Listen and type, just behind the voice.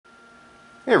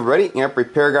Hey everybody,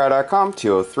 amprepairguy.com,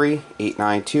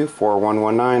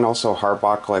 203-892-4119, also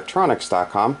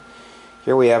harbachelectronics.com.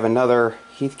 Here we have another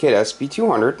Heathkit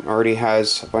Sb-200. Already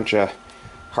has a bunch of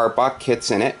Harbach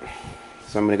kits in it,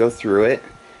 so I'm going to go through it.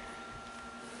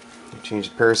 Change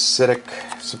the parasitic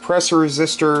suppressor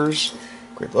resistors,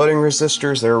 grid loading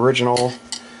resistors, their original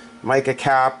mica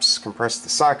caps, compress the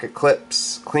socket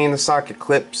clips, clean the socket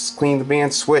clips, clean the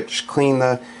band switch, clean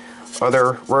the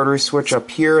other rotary switch up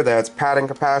here that's padding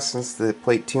capacitance, the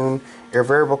plate tune air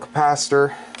variable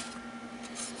capacitor.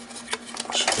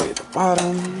 I'll show you the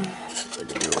bottom. If I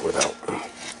can do it without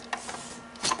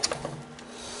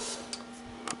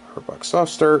Harbach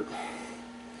soft start.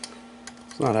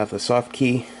 Does not have the soft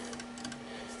key.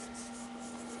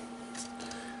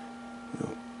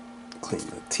 Clean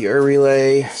the TR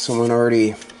relay. Someone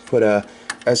already put a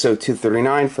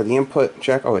SO239 for the input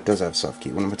jack. Oh, it does have a soft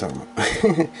key. What am I talking about?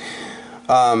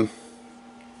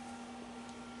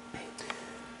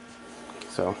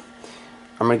 So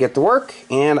I'm gonna get to work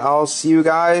and I'll see you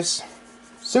guys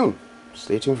soon.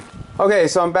 Stay tuned. Okay,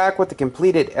 so I'm back with the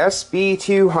completed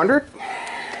Sb200.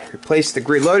 Replace the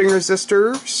grid loading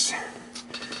resistors.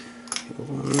 The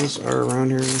ones are around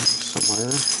here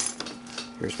somewhere.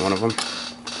 Here's one of them.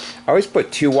 I always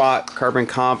put 2-watt carbon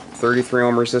comp 33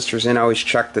 ohm resistors in. I always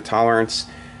check the tolerance.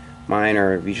 Mine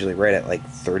are usually right at like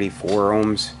 34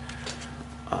 ohms.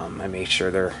 I make sure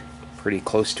they're pretty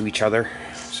close to each other.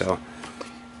 So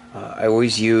I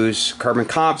always use carbon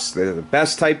comps. They're the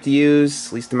best type to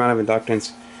use, least amount of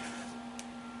inductance.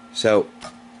 So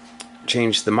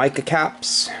change the mica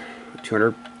caps,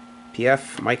 200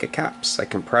 PF mica caps. I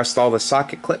compressed all the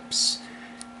socket clips.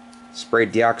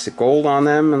 Sprayed deoxit gold on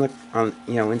them and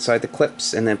inside the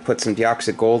clips, and then put some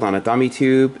deoxit gold on a dummy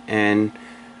tube and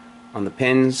on the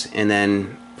pins, and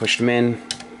then pushed them in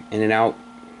and out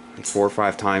like 4 or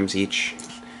 5 times each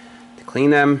to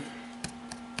clean them.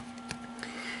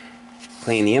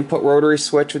 Clean the input rotary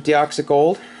switch with deoxit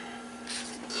gold.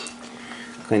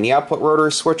 Clean the output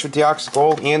rotary switch with deoxit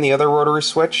gold and the other rotary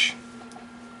switch.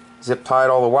 Zip tied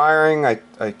all the wiring. I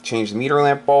changed the meter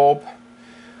lamp bulb.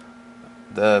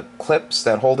 The clips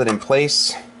that hold it in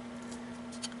place,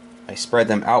 I spread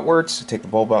them outwards. So take the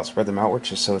bulb out, spread them outwards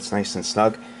just so it's nice and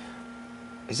snug.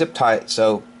 I zip tie it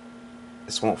so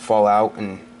this won't fall out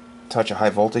and touch a high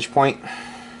voltage point.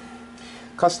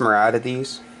 Customer added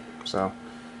these, so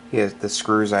he has the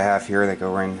screws I have here. They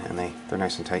go in and they're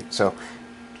nice and tight. So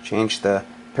change the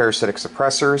parasitic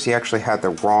suppressors. He actually had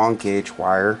the wrong gauge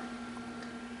wire,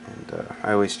 and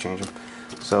I always change them.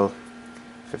 So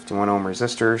 51 ohm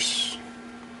resistors.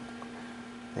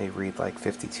 They read like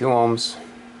 52 ohms.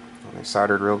 And they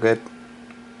soldered real good.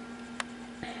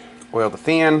 Oil the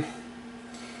fan.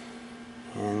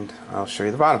 And I'll show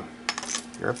you the bottom.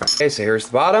 Okay, so here's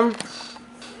the bottom.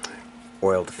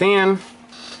 Oiled the fan.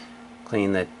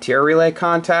 Clean the TR relay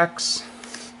contacts.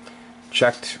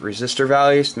 Checked resistor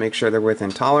values to make sure they're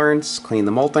within tolerance. Clean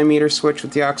the multimeter switch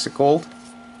with deoxit gold.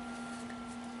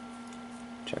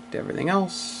 Checked everything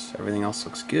else. Everything else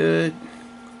looks good.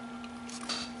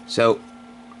 So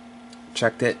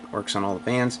checked it, works on all the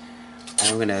bands.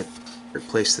 I'm gonna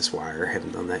replace this wire. I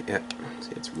haven't done that yet.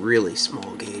 See, it's really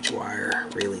small gauge wire,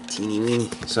 really teeny weeny.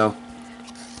 So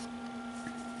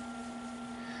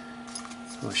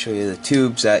I'll show you the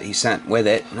tubes that he sent with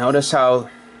it. Notice how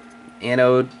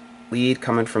anode lead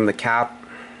coming from the cap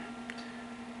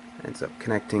ends up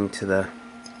connecting to the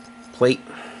plate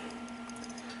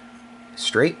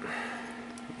straight.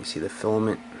 You see the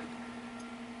filament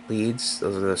leads,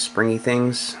 those are the springy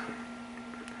things.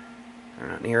 They're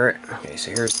not near it. Okay,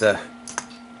 so here's the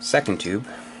second tube.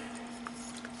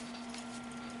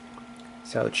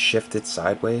 See how it's shifted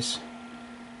sideways?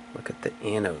 Look at the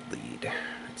anode lead.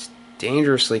 It's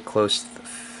dangerously close to the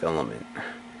filament.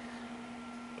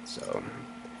 So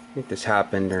I think this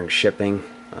happened during shipping.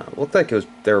 Looked like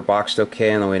they were boxed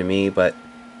okay on the way to me, but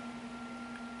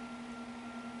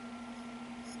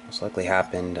most likely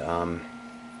happened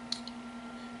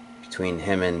between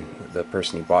him and the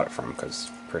person he bought it from,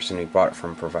 because the person he bought it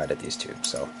from provided these tubes.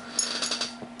 So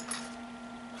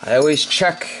I always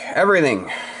check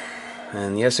everything,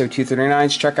 and the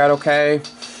SO239s check out okay.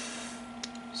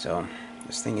 So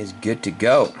this thing is good to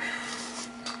go.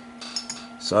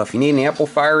 So if you need an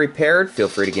amplifier repaired, feel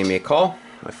free to give me a call.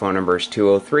 My phone number is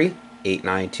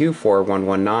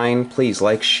 203-892-4119. Please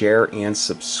like, share, and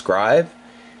subscribe.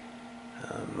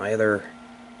 My other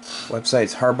website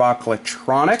is Harbach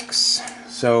Electronics.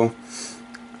 So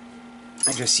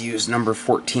I just use number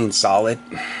 14 solid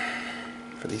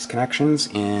for these connections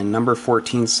and number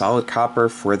 14 solid copper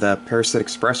for the parasitic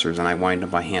suppressors, and I wind them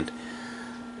by hand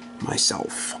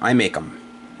myself. I make them.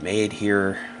 made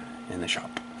here in the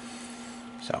shop.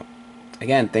 So,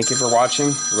 again, thank you for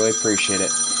watching. Really appreciate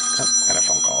it. Oh, got a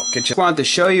phone call. Just wanted to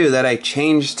show you that I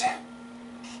changed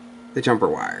the jumper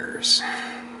wires.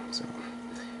 So,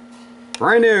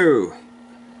 brand new.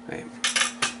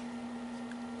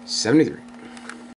 73.